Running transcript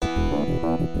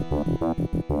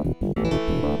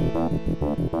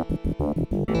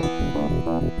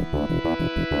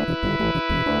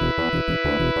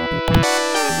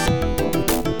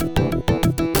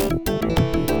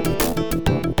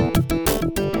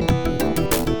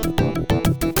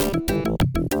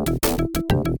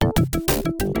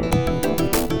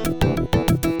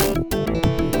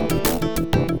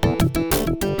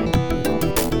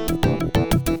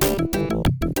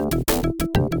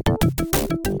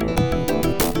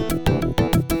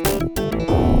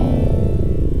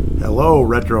Hello,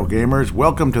 retro gamers.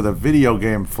 Welcome to the Video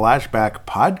Game Flashback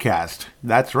podcast.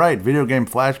 That's right, Video Game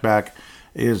Flashback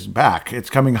is back. It's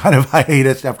coming out of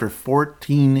hiatus after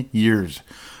 14 years.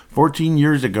 14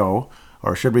 years ago,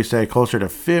 or should we say closer to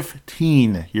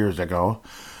 15 years ago,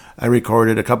 I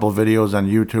recorded a couple of videos on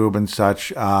YouTube and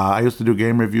such. I used to do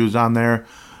game reviews on there.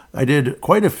 I did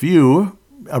quite a few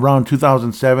around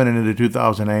 2007 and into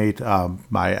 2008.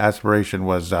 My aspiration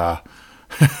was...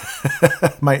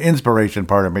 my inspiration,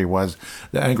 part of me, was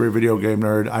the Angry Video Game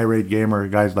Nerd, Irate Gamer,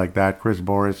 guys like that, Chris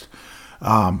Boris,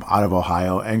 out of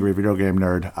Ohio, Angry Video Game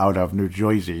Nerd out of New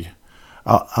Jersey,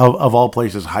 of all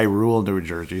places, Hyrule, New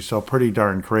Jersey, so pretty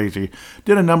darn crazy.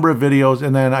 Did a number of videos,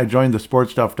 and then I joined the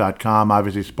sportstuff.com,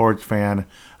 obviously sports fan.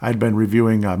 I'd been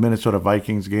reviewing Minnesota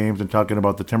Vikings games and talking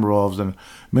about the Timberwolves and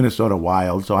Minnesota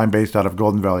Wild, so I'm based out of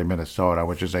Golden Valley, Minnesota,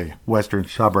 which is a western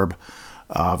suburb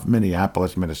of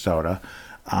Minneapolis, Minnesota.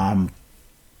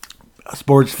 A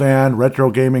sports fan, retro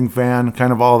gaming fan,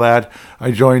 kind of all that.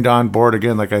 I joined on board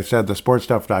again, like I said, the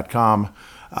sportstuff.com.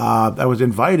 I was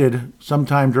invited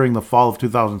sometime during the fall of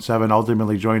 2007,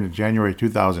 ultimately joined in January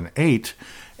 2008.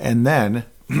 And then,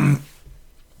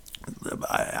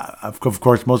 of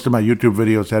course, most of my YouTube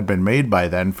videos had been made by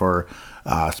then for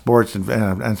sports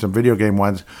and some video game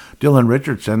ones. Dylan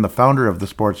Richardson, the founder of the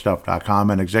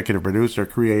sportstuff.com and executive producer,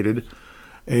 created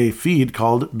a feed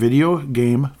called Video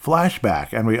Game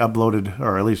Flashback, and we uploaded,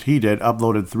 or at least he did,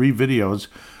 uploaded 3 videos,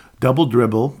 Double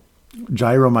Dribble,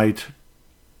 Gyromite,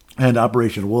 and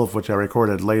Operation Wolf, which I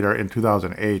recorded later in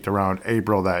 2008, around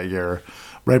April that year,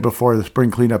 right before the spring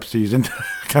cleanup season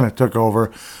kind of took over.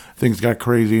 Things got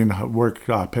crazy and work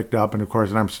picked up, and of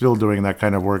course, and I'm still doing that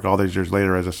kind of work all these years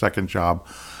later as a second job.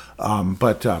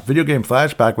 But Video Game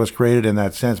Flashback was created in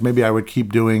that sense. Maybe I would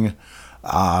keep doing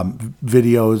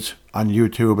videos on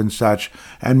YouTube and such,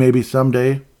 and maybe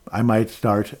someday I might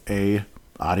start a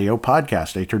audio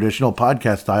podcast, a traditional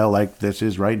podcast style like this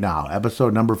is right now.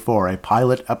 Episode number 4, a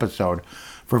pilot episode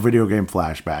for Video Game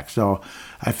Flashback. So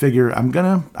I figure I'm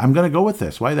gonna go with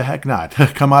this. Why the heck not?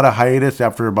 Come out of hiatus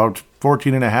after about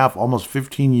 14 and a half, almost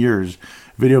 15 years.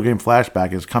 Video Game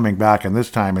Flashback is coming back, and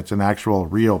this time it's an actual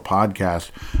real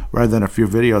podcast rather than a few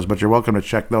videos, but you're welcome to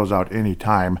check those out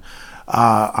anytime.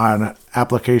 On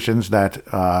applications that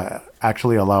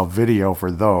actually allow video for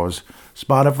those.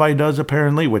 Spotify does,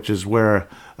 apparently, which is where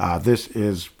this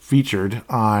is featured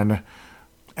on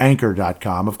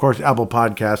Anchor.com. Of course, Apple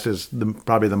Podcasts is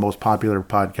probably the most popular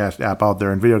podcast app out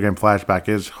there, and Video Game Flashback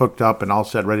is hooked up and all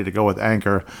set, ready to go with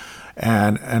Anchor.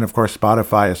 And of course,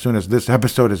 Spotify, as soon as this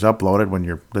episode is uploaded, when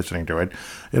you're listening to it,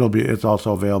 it's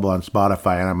also available on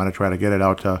Spotify, and I'm going to try to get it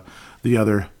out to the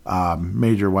other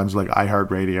major ones like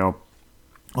iHeartRadio,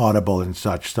 Audible, and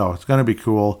such. So it's going to be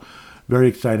cool. Very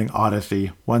exciting.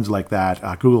 Odyssey, ones like that.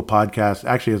 Google Podcasts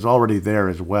actually is already there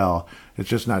as well. It's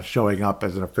just not showing up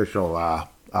as an official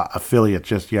affiliate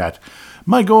just yet.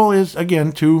 My goal is,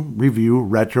 again, to review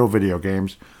retro video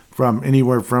games from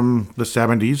anywhere from the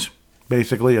 70s,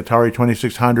 basically Atari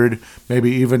 2600,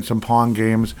 maybe even some Pong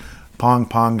games, Pong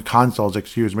consoles,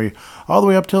 all the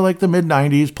way up to like the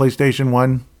mid-90s, PlayStation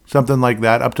 1, something like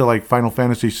that, up to like Final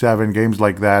Fantasy VII, games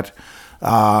like that.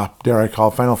 Dare I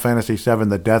call Final Fantasy VII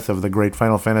the death of the great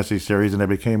Final Fantasy series, and it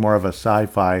became more of a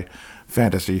sci-fi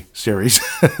fantasy series,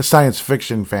 science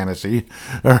fiction fantasy,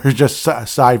 or just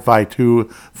sci-fi 2,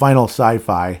 final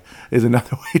sci-fi is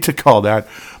another way to call that.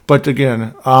 But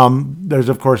again, there's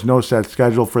of course no set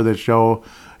schedule for this show.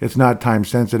 It's not time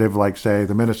sensitive like, say,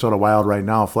 the Minnesota Wild right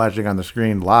now flashing on the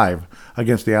screen live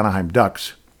against the Anaheim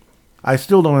Ducks. I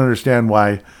still don't understand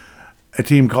why a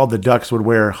team called the Ducks would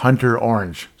wear hunter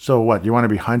orange. So what, you want to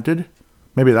be hunted?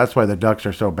 Maybe that's why the Ducks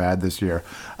are so bad this year.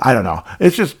 I don't know.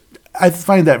 It's just, I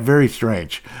find that very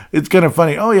strange. It's kind of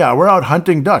funny. Oh yeah, we're out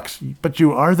hunting ducks, but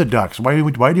you are the Ducks. Why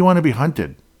do you want to be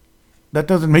hunted? That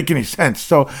doesn't make any sense.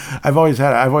 So I've always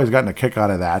gotten a kick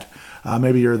out of that.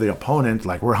 Maybe you're the opponent,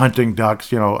 like we're hunting ducks,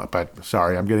 but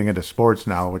sorry, I'm getting into sports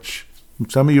now, which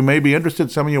some of you may be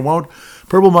interested, some of you won't.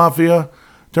 Purple Mafia,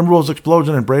 Timberwolves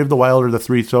Explosion, and Brave the Wild are the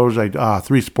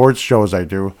 3 sports shows I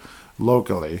do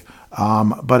locally.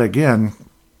 But again,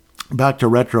 back to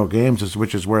retro games,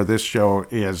 which is where this show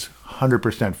is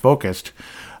 100% focused,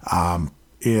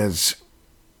 is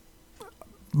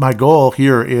my goal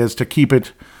here is to keep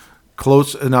it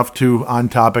close enough to on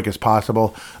topic as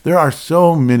possible. There are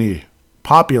so many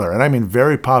popular, and I mean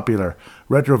very popular,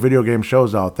 retro video game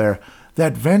shows out there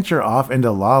that venture off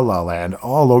into La La Land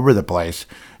all over the place,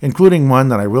 including one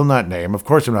that I will not name. Of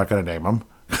course I'm not going to name them.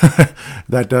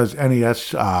 That does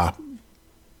NES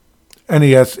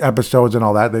episodes and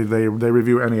all that. They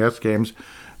review NES games.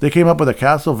 They came up with a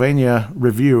Castlevania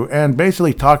review and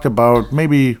basically talked about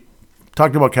maybe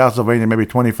talked about Castlevania maybe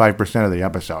 25% of the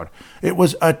episode. It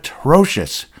was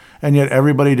atrocious. And yet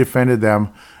everybody defended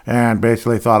them and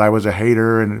basically thought I was a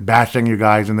hater and bashing you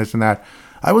guys and this and that.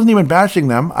 I wasn't even bashing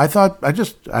them. It's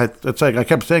like I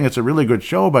kept saying it's a really good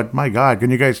show, but my God, can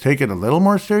you guys take it a little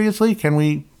more seriously? Can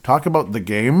we talk about the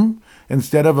game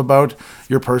instead of about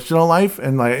your personal life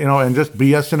and and just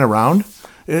BSing around?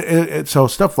 So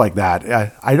stuff like that.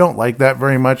 I don't like that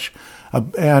very much.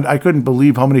 And I couldn't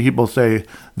believe how many people say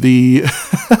the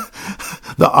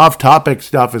the off-topic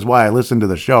stuff is why I listen to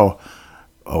the show.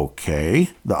 Okay,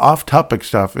 the off-topic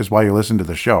stuff is why you listen to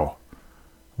the show.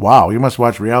 Wow, you must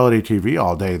watch reality TV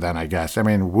all day then, I guess. I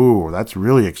mean, woo, that's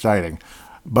really exciting.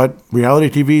 But reality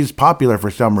TV is popular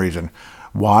for some reason.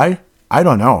 Why? I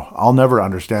don't know. I'll never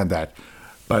understand that.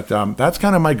 But that's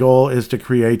kind of my goal, is to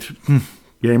create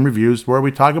game reviews where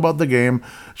we talk about the game.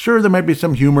 Sure, there might be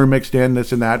some humor mixed in,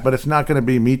 this and that, but it's not going to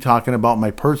be me talking about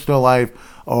my personal life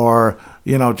or,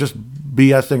 just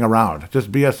BSing around.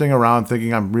 Just BSing around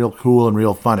thinking I'm real cool and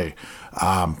real funny.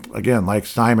 Again, like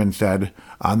Simon said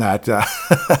on that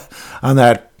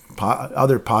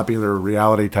other popular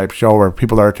reality type show where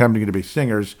people are attempting to be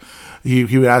singers, he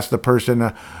would ask the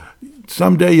person,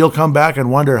 someday you'll come back and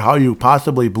wonder how you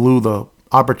possibly blew the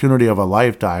opportunity of a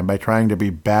lifetime by trying to be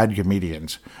bad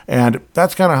comedians. And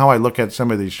that's kind of how I look at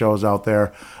some of these shows out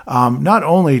there. Not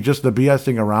only just the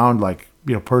BSing around like,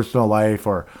 personal life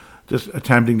or just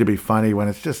attempting to be funny when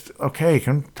it's just, okay,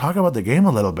 can talk about the game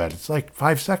a little bit. It's like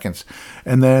 5 seconds.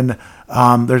 And then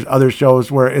there's other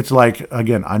shows where it's like,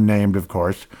 again, unnamed, of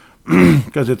course,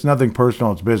 because it's nothing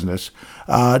personal, it's business.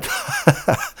 Like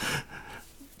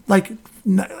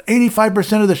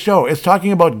 85% of the show is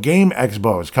talking about game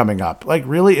expos coming up. Like,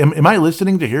 really? Am I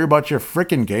listening to hear about your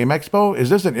frickin' game expo? Is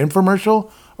this an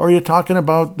infomercial? Or are you talking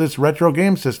about this retro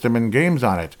game system and games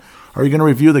on it? Are you going to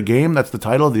review the game that's the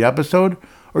title of the episode?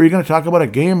 Or are you going to talk about a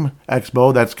game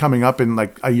expo that's coming up in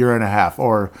like a year and a half?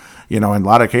 Or, in a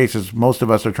lot of cases, most of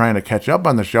us are trying to catch up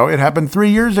on the show. It happened 3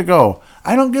 years ago.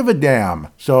 I don't give a damn.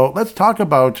 So let's talk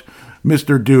about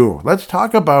Mr. Do. Let's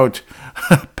talk about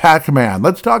Pac-Man.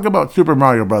 Let's talk about Super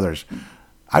Mario Brothers.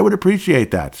 I would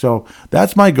appreciate that. So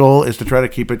that's my goal, is to try to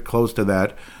keep it close to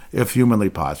that if humanly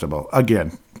possible.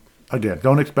 Again,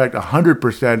 don't expect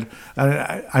 100%.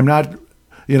 I'm not,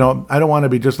 I don't want to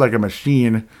be just like a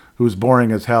machine who's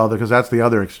boring as hell, because that's the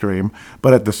other extreme.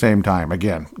 But at the same time,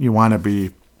 again, you want to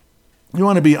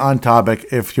be on topic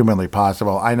if humanly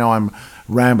possible. I know I'm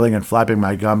rambling and flapping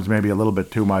my gums maybe a little bit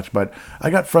too much, but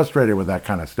I got frustrated with that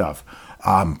kind of stuff.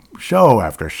 Show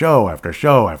after show after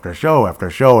show after show after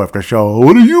show after show.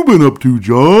 What have you been up to,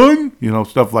 John?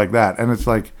 Stuff like that. And it's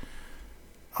like,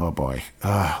 oh boy,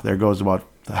 there goes about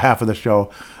half of the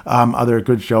show. Other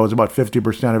good shows, about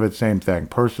 50% of it, same thing.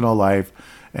 Personal life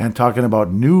and talking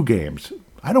about new games.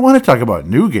 I don't want to talk about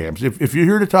new games. If you're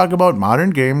here to talk about modern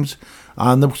games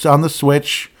on the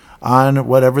Switch, on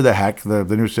whatever the heck the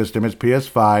new system is,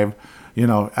 PS5,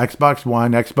 Xbox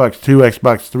One, Xbox 2,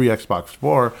 Xbox 3, Xbox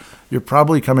 4, you're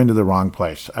probably coming to the wrong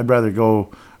place. I'd rather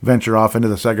go venture off into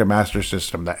the Sega Master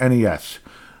System, the NES,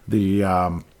 the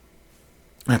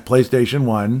PlayStation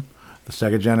 1, the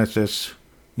Sega Genesis.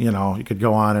 You could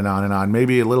go on and on and on.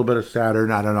 Maybe a little bit of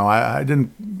Saturn. I don't know. I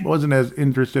wasn't as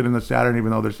interested in the Saturn, even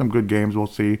though there's some good games we'll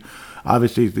see.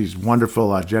 Obviously, these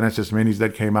wonderful Genesis minis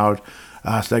that came out.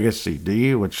 Sega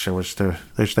CD, which I wish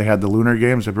they had the Lunar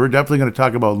games. But we're definitely going to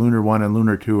talk about Lunar 1 and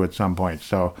Lunar 2 at some point.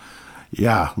 So,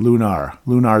 yeah, Lunar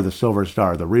the Silver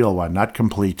Star, the real one, not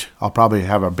Complete. I'll probably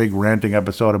have a big ranting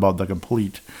episode about the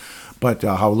Complete. But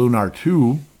how Lunar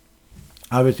 2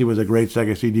 obviously was a great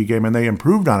Sega CD game, and they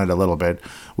improved on it a little bit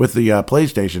with the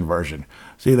PlayStation version.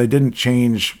 See, they didn't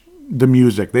change the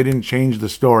music. They didn't change the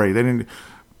story. They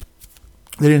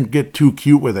didn't get too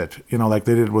cute with it, like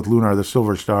they did with Lunar the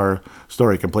Silver Star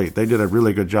Story Complete. They did a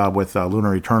really good job with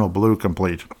Lunar Eternal Blue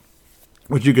Complete,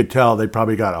 which you could tell they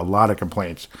probably got a lot of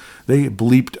complaints. They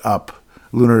bleeped up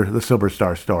Lunar the Silver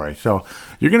Star Story. So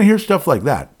you're going to hear stuff like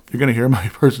that. You're going to hear my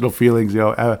personal feelings,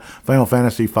 Final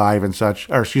Fantasy 5 and such,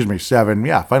 or 7.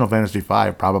 Yeah, Final Fantasy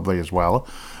 5 probably as well.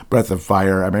 Breath of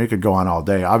Fire. I mean, it could go on all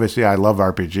day. Obviously, I love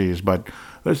RPGs, but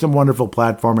there's some wonderful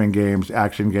platforming games,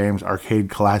 action games, arcade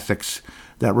classics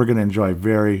that we're going to enjoy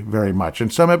very, very much.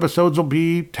 And some episodes will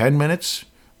be 10 minutes,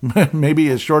 maybe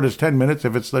as short as 10 minutes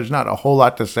if there's not a whole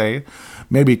lot to say.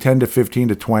 Maybe 10 to 15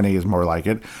 to 20 is more like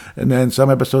it. And then some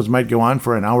episodes might go on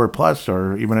for an hour plus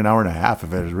or even an hour and a half if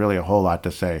there's really a whole lot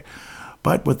to say.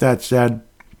 But with that said,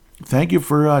 thank you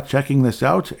for checking this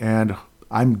out. And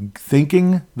I'm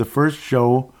thinking the first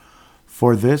show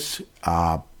for this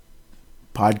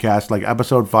podcast, like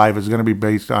episode 5 is going to be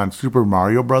based on Super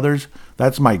Mario Brothers.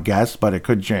 That's my guess, but it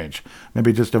could change.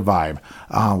 Maybe just a vibe.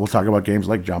 We'll talk about games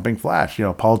like Jumping Flash.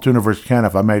 Paul Tuna versus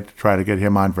Kenneth. I might try to get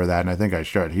him on for that, and I think I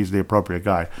should. He's the appropriate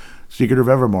guy. Secret of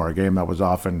Evermore, a game that was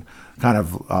often kind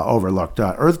of overlooked.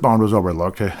 Earthbound was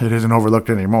overlooked. It isn't overlooked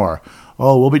anymore.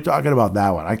 Oh, we'll be talking about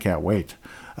that one. I can't wait.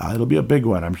 It'll be a big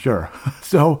one, I'm sure.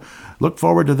 So look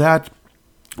forward to that.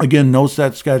 Again, no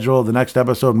set schedule. The next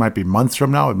episode might be months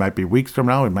from now. It might be weeks from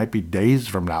now. It might be days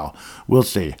from now. We'll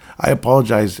see. I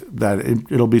apologize that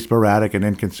it'll be sporadic and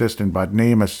inconsistent, but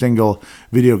name a single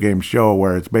video game show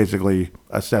where it's basically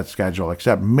a set schedule,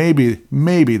 except maybe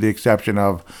the exception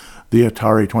of the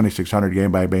Atari 2600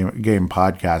 Game by Game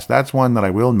podcast. That's one that I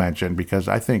will mention because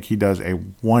I think he does a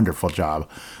wonderful job.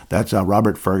 That's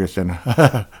Robert Ferguson,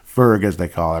 Ferg as they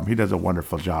call him. He does a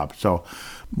wonderful job. So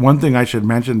one thing I should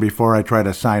mention before I try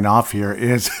to sign off here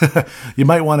is you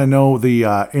might want to know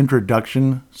the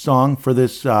introduction song for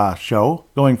this show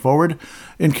going forward.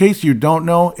 In case you don't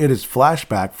know, it is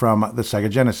Flashback from the Sega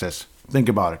Genesis. Think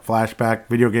about it. Flashback,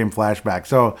 video game flashback.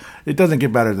 So it doesn't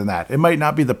get better than that. It might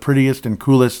not be the prettiest and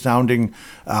coolest sounding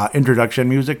introduction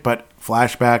music, but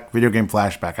flashback, video game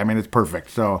flashback. I mean, it's perfect.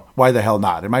 So why the hell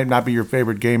not? It might not be your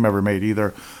favorite game ever made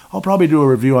either. I'll probably do a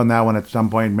review on that one at some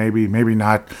point. Maybe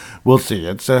not. We'll see.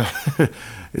 It's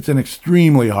it's an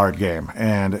extremely hard game.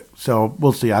 And so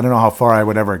we'll see. I don't know how far I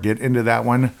would ever get into that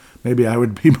one. Maybe I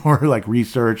would be more like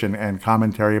research and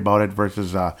commentary about it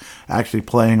versus actually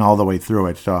playing all the way through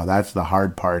it. So that's the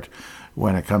hard part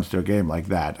when it comes to a game like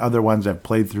that. Other ones I've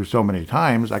played through so many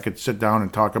times, I could sit down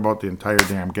and talk about the entire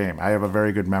damn game. I have a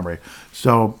very good memory.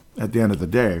 So at the end of the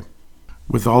day,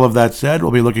 with all of that said,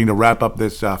 we'll be looking to wrap up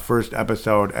this first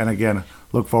episode. And again,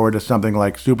 look forward to something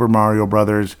like Super Mario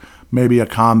Brothers, maybe a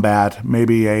combat,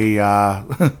 maybe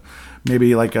a...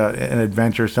 maybe like an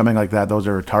adventure, something like that. Those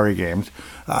are Atari games.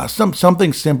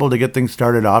 Something simple to get things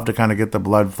started off, to kind of get the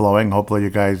blood flowing. Hopefully you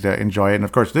guys enjoy it. And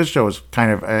of course, this show is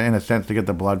kind of, in a sense, to get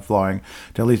the blood flowing,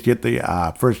 to at least get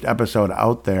the first episode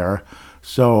out there.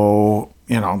 So,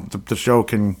 the show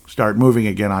can start moving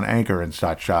again on Anchor and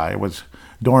such. It was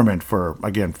dormant for,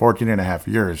 again, 14 and a half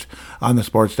years on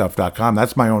thesportstuff.com.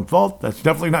 That's my own fault. That's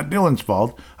definitely not Dylan's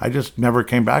fault. I just never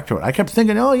came back to it. I kept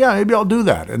thinking, oh yeah, maybe I'll do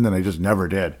that. And then I just never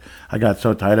did. I got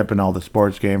so tied up in all the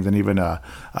sports games, and even a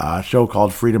show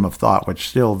called Freedom of Thought, which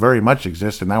still very much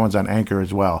exists, and that one's on Anchor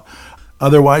as well.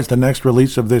 Otherwise, the next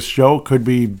release of this show could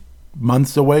be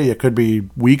months away, it could be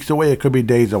weeks away, it could be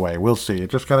days away. We'll see. It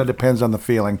just kind of depends on the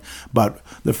feeling. But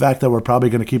the fact that we're probably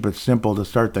going to keep it simple to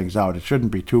start things out, it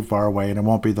shouldn't be too far away, and it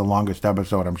won't be the longest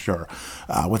episode, I'm sure.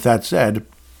 With that said,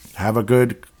 have a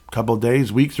good couple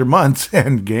days, weeks, or months,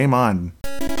 and game on.